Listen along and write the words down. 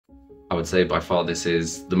I would say by far this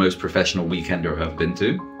is the most professional weekender I've ever been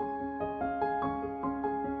to.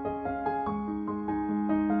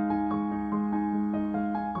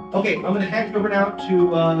 Okay, I'm going to hand it over now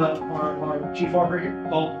to our chief operator,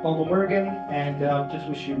 Paul Morgan, and just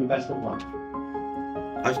wish you the best of luck.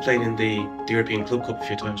 I've played in the European Club Cup a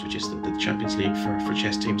few times, which is the Champions League for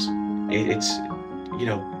chess teams. It's, you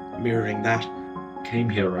know, mirroring that. Came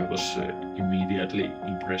here, I was immediately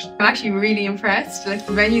impressed. I'm actually really impressed. Like,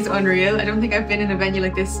 the venue's unreal. I don't think I've been in a venue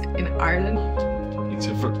like this in Ireland. It's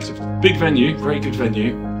a big venue, very good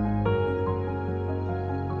venue.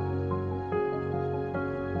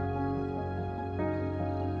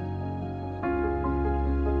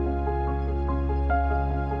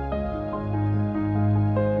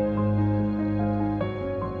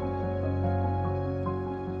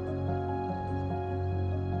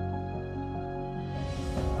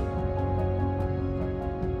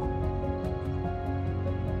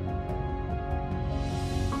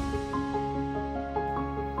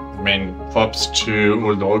 I mean, props to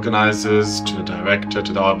all the organizers, to the director,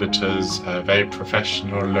 to the arbiters, very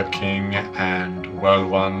professional looking and well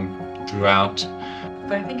run throughout.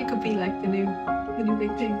 But I think it could be like the new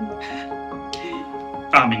big thing.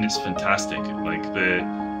 I mean, it's fantastic. Like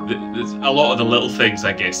there's a lot of the little things,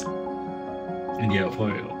 I guess. And yeah,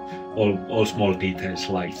 for all small details,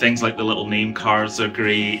 like Things like the little name cards are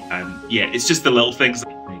great, and yeah, it's just the little things.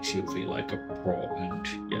 makes you feel like a pro, and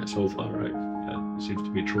yeah, so far, right, yeah, it seems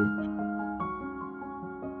to be true.